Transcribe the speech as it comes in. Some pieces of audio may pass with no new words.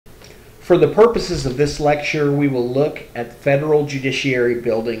For the purposes of this lecture, we will look at the Federal Judiciary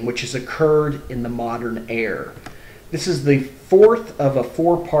building, which has occurred in the modern era. This is the fourth of a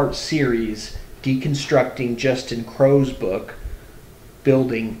four-part series deconstructing Justin Crow's book,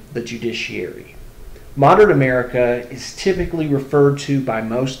 Building the Judiciary. Modern America is typically referred to by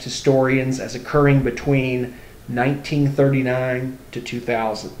most historians as occurring between 1939 to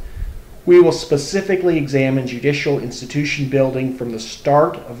 2000. We will specifically examine judicial institution building from the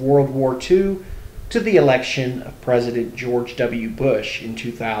start of World War II to the election of President George W. Bush in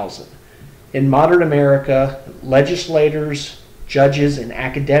 2000. In modern America, legislators, judges, and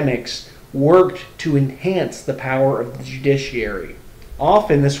academics worked to enhance the power of the judiciary.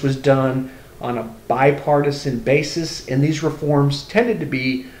 Often this was done on a bipartisan basis, and these reforms tended to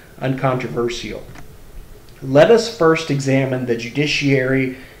be uncontroversial. Let us first examine the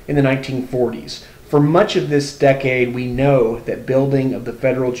judiciary in the 1940s. For much of this decade, we know that building of the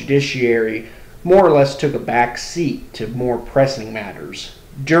federal judiciary more or less took a back seat to more pressing matters.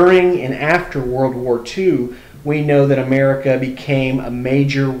 During and after World War II, we know that America became a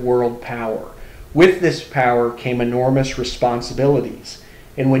major world power. With this power came enormous responsibilities.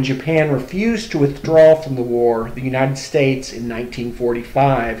 And when Japan refused to withdraw from the war, the United States in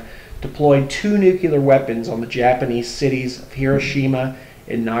 1945 deployed 2 nuclear weapons on the Japanese cities of Hiroshima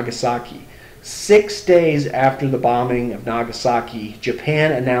and Nagasaki. 6 days after the bombing of Nagasaki,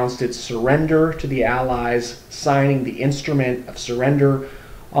 Japan announced its surrender to the Allies, signing the Instrument of Surrender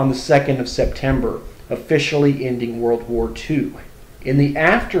on the 2nd of September, officially ending World War II. In the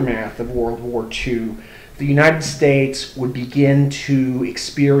aftermath of World War II, the United States would begin to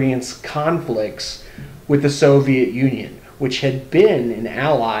experience conflicts with the Soviet Union, which had been an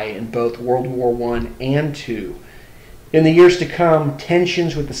ally in both World War I and II. In the years to come,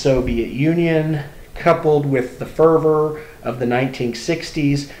 tensions with the Soviet Union, coupled with the fervor of the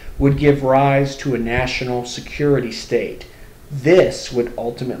 1960s, would give rise to a national security state. This would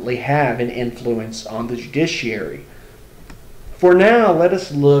ultimately have an influence on the judiciary. For now, let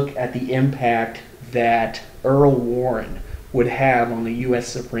us look at the impact that Earl Warren would have on the U.S.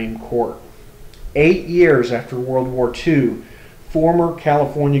 Supreme Court. 8 years after World War II, former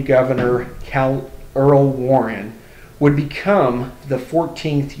California Governor Earl Warren would become the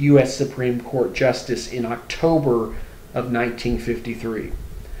 14th U.S. Supreme Court Justice in October of 1953.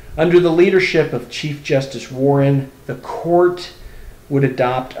 Under the leadership of Chief Justice Warren, the court would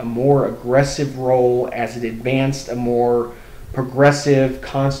adopt a more aggressive role as it advanced a more progressive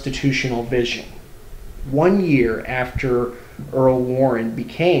constitutional vision. 1 year after Earl Warren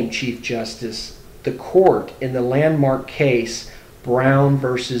became Chief Justice, the court, in the landmark case Brown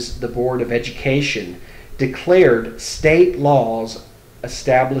versus the Board of Education, declared state laws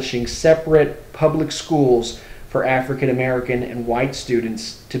establishing separate public schools for African American and white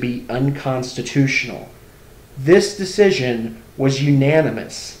students to be unconstitutional. This decision was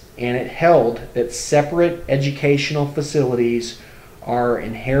unanimous, and it held that separate educational facilities are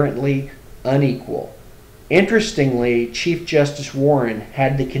inherently unequal. Interestingly, Chief Justice Warren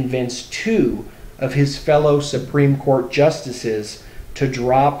had to convince 2 of his fellow Supreme Court justices to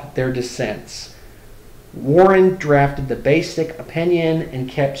drop their dissents. Warren drafted the basic opinion and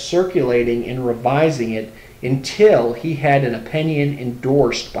kept circulating and revising it until he had an opinion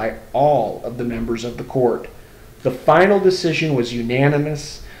endorsed by all of the members of the court. The final decision was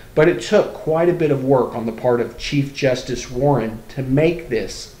unanimous, but it took quite a bit of work on the part of Chief Justice Warren to make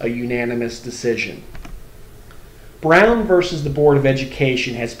this a unanimous decision. Brown versus the Board of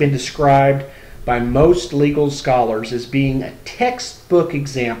Education has been described by most legal scholars as being a textbook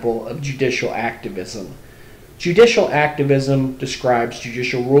example of judicial activism. Judicial activism describes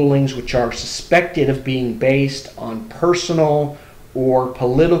judicial rulings which are suspected of being based on personal or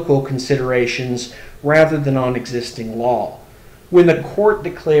political considerations rather than on existing law. When the court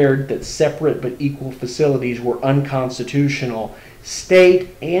declared that separate but equal facilities were unconstitutional,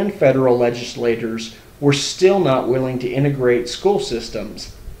 state and federal legislators were still not willing to integrate school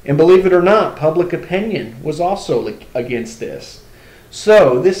systems. And believe it or not, public opinion was also against this.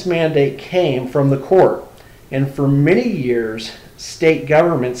 So this mandate came from the court. And for many years, state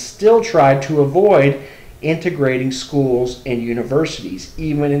governments still tried to avoid integrating schools and universities,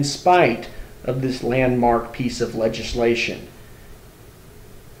 even in spite of this landmark piece of legislation.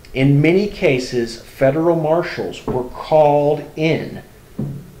 In many cases, federal marshals were called in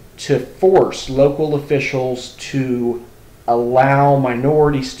to force local officials to allow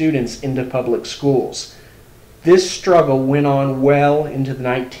minority students into public schools. This struggle went on well into the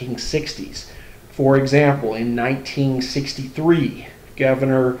 1960s. For example, in 1963,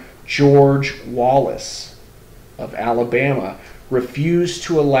 Governor George Wallace of Alabama refused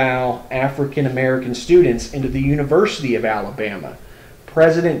to allow African American students into the University of Alabama.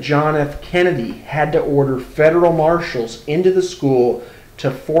 President John F. Kennedy had to order federal marshals into the school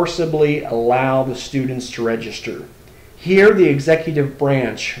to forcibly allow the students to register. Here, the executive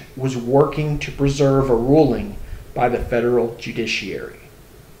branch was working to preserve a ruling by the federal judiciary.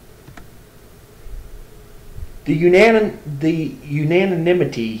 The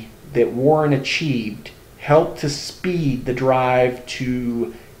unanimity that Warren achieved helped to speed the drive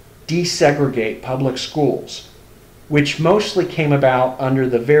to desegregate public schools, which mostly came about under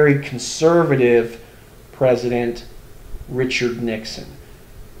the very conservative President Richard Nixon.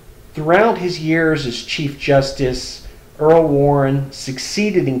 Throughout his years as Chief Justice, Earl Warren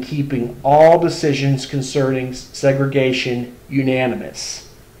succeeded in keeping all decisions concerning segregation unanimous.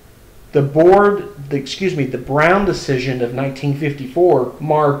 The Brown decision of 1954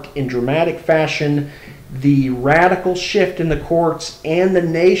 marked in dramatic fashion the radical shift in the courts and the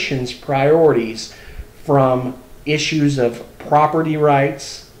nation's priorities from issues of property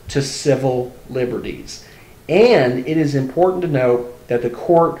rights to civil liberties. And it is important to note that the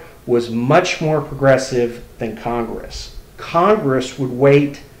court was much more progressive than Congress. Congress would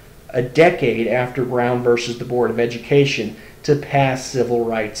wait a decade after Brown versus the Board of Education to pass civil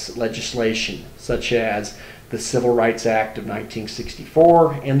rights legislation, such as the Civil Rights Act of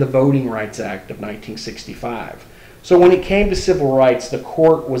 1964 and the Voting Rights Act of 1965. So when it came to civil rights, the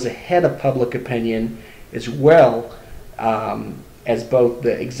court was ahead of public opinion as well as both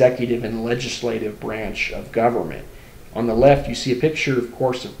the executive and legislative branch of government. On the left, you see a picture, of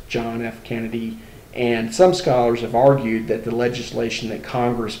course, of John F. Kennedy, and some scholars have argued that the legislation that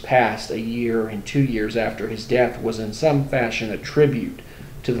Congress passed a year and 2 years after his death was in some fashion a tribute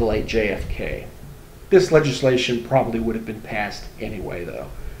to the late JFK. This legislation probably would have been passed anyway, though.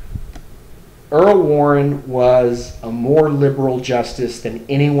 Earl Warren was a more liberal justice than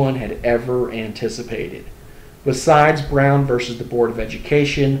anyone had ever anticipated. Besides Brown versus the Board of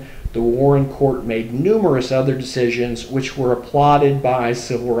Education, the Warren Court made numerous other decisions which were applauded by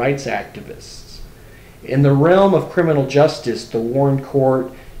civil rights activists. In the realm of criminal justice, the Warren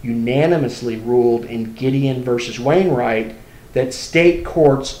Court unanimously ruled in Gideon versus Wainwright that state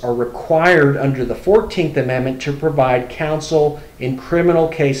courts are required under the 14th Amendment to provide counsel in criminal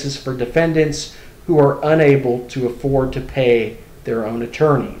cases for defendants who are unable to afford to pay their own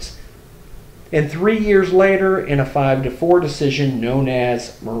attorneys. And 3 years later, in a 5-4 decision known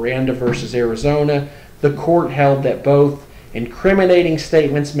as Miranda versus Arizona, the court held that both incriminating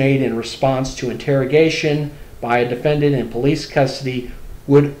statements made in response to interrogation by a defendant in police custody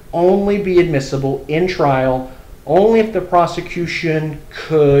would only be admissible in trial only if the prosecution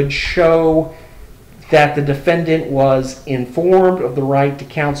could show that the defendant was informed of the right to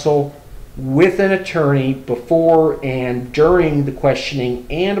counsel with an attorney before and during the questioning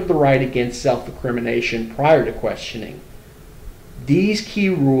and of the right against self-incrimination prior to questioning. These key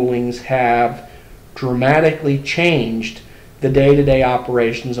rulings have dramatically changed the day-to-day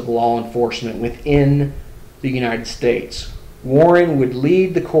operations of law enforcement within the United States. Warren would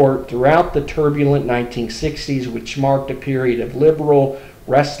lead the court throughout the turbulent 1960s, which marked a period of liberal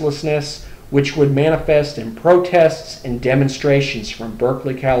restlessness, which would manifest in protests and demonstrations from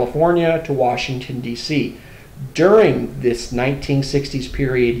Berkeley, California to Washington, D.C. During this 1960s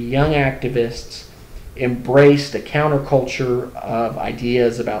period, young activists embraced a counterculture of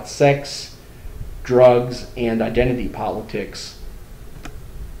ideas about sex, drugs, and identity politics.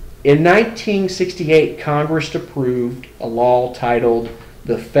 In 1968, Congress approved a law titled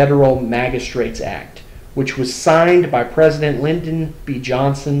the Federal Magistrates Act, which was signed by President Lyndon B.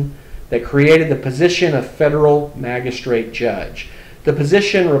 Johnson, that created the position of federal magistrate judge. The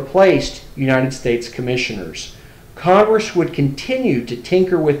position replaced United States commissioners. Congress would continue to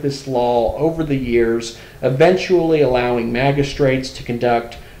tinker with this law over the years, eventually allowing magistrates to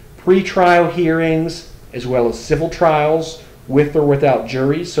conduct pretrial hearings as well as civil trials with or without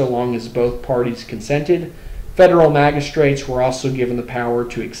juries, so long as both parties consented. Federal magistrates were also given the power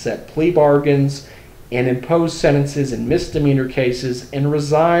to accept plea bargains and impose sentences in misdemeanor cases and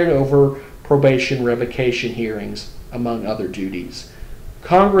preside over probation revocation hearings, among other duties.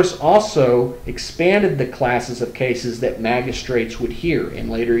 Congress also expanded the classes of cases that magistrates would hear in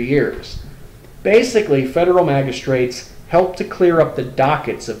later years. Basically, federal magistrates helped to clear up the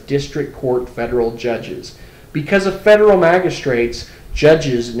dockets of district court federal judges. Because of federal magistrates,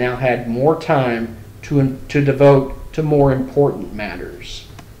 judges now had more time to devote to more important matters.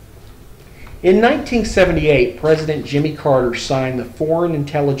 In 1978, President Jimmy Carter signed the Foreign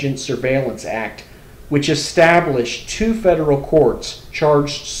Intelligence Surveillance Act, which established 2 federal courts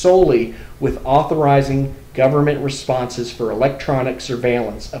charged solely with authorizing government responses for electronic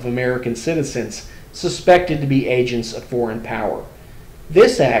surveillance of American citizens suspected to be agents of foreign power.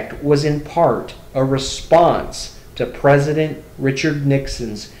 This act was in part a response to President Richard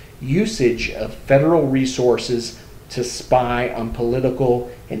Nixon's usage of federal resources to spy on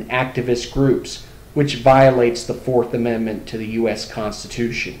political and activist groups, which violates the Fourth Amendment to the U.S.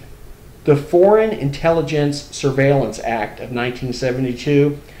 Constitution. The Foreign Intelligence Surveillance Act of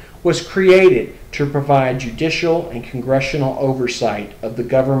 1972 was created to provide judicial and congressional oversight of the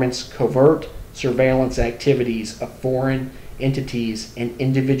government's covert surveillance activities of foreign entities and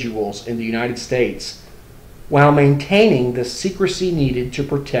individuals in the United States, while maintaining the secrecy needed to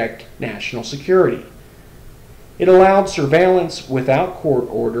protect national security. It allowed surveillance without court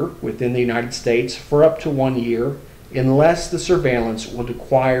order within the United States for up to 1 year, unless the surveillance would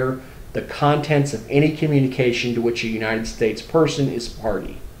acquire the contents of any communication to which a United States person is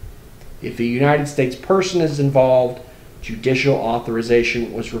party. If a United States person is involved, judicial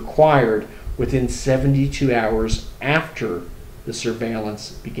authorization was required within 72 hours after the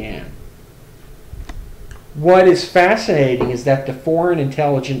surveillance began. What is fascinating is that the Foreign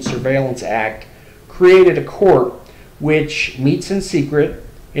Intelligence Surveillance Act created a court which meets in secret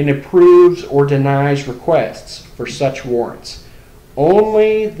and approves or denies requests for such warrants.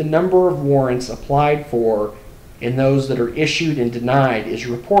 Only the number of warrants applied for and those that are issued and denied is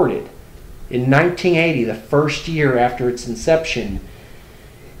reported. In 1980, the first year after its inception,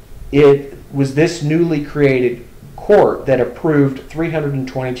 it was this newly created court that approved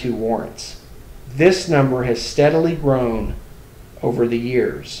 322 warrants. This number has steadily grown over the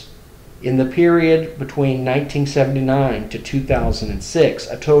years. In the period between 1979 to 2006,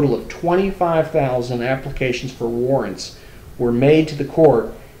 a total of 25,000 applications for warrants were made to the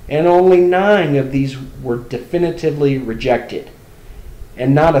court, and only 9 of these were definitively rejected.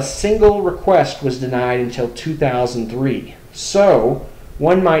 And not a single request was denied until 2003. So,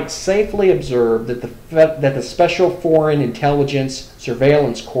 one might safely observe that the Special Foreign Intelligence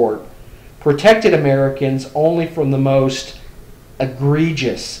Surveillance Court protected Americans only from the most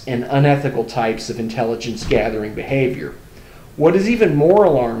egregious and unethical types of intelligence gathering behavior. What is even more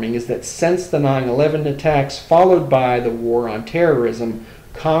alarming is that since the 9/11 attacks followed by the war on terrorism,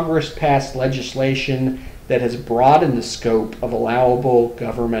 Congress passed legislation that has broadened the scope of allowable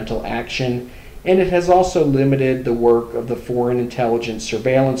governmental action, and it has also limited the work of the Foreign Intelligence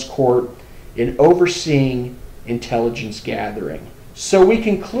Surveillance Court in overseeing intelligence gathering. So we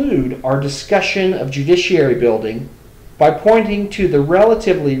conclude our discussion of judiciary building by pointing to the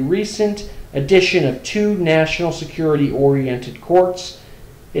relatively recent addition of 2 national security-oriented courts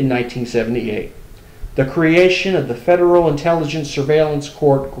in 1978. The creation of the Federal Intelligence Surveillance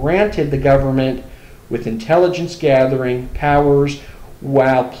Court granted the government with intelligence gathering powers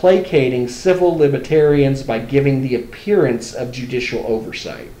while placating civil libertarians by giving the appearance of judicial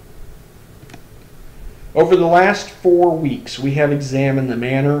oversight. Over the last 4 weeks, we have examined the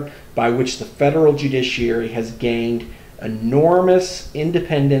manner by which the federal judiciary has gained enormous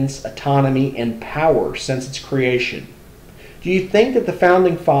independence, autonomy, and power since its creation. Do you think that the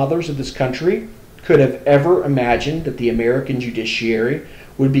founding fathers of this country could have ever imagined that the American judiciary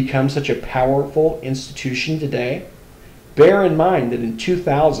would become such a powerful institution today? Bear in mind that in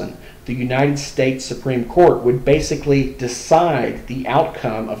 2000, the United States Supreme Court would basically decide the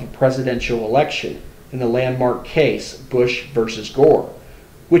outcome of a presidential election in the landmark case Bush versus Gore,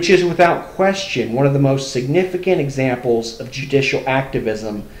 which is without question one of the most significant examples of judicial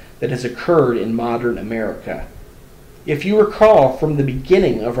activism that has occurred in modern America. If you recall from the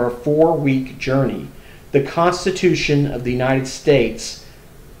beginning of our 4-week journey, the Constitution of the United States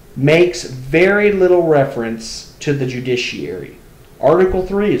makes very little reference to the judiciary. Article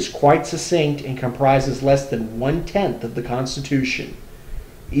 3 is quite succinct and comprises less than 1/10 of the Constitution.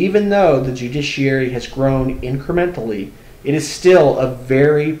 Even though the judiciary has grown incrementally, it is still a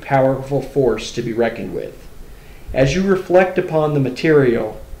very powerful force to be reckoned with. As you reflect upon the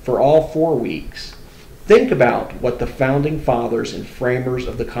material for all 4 weeks, think about what the founding fathers and framers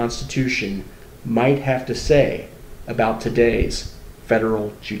of the Constitution might have to say about today's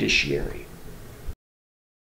federal judiciary.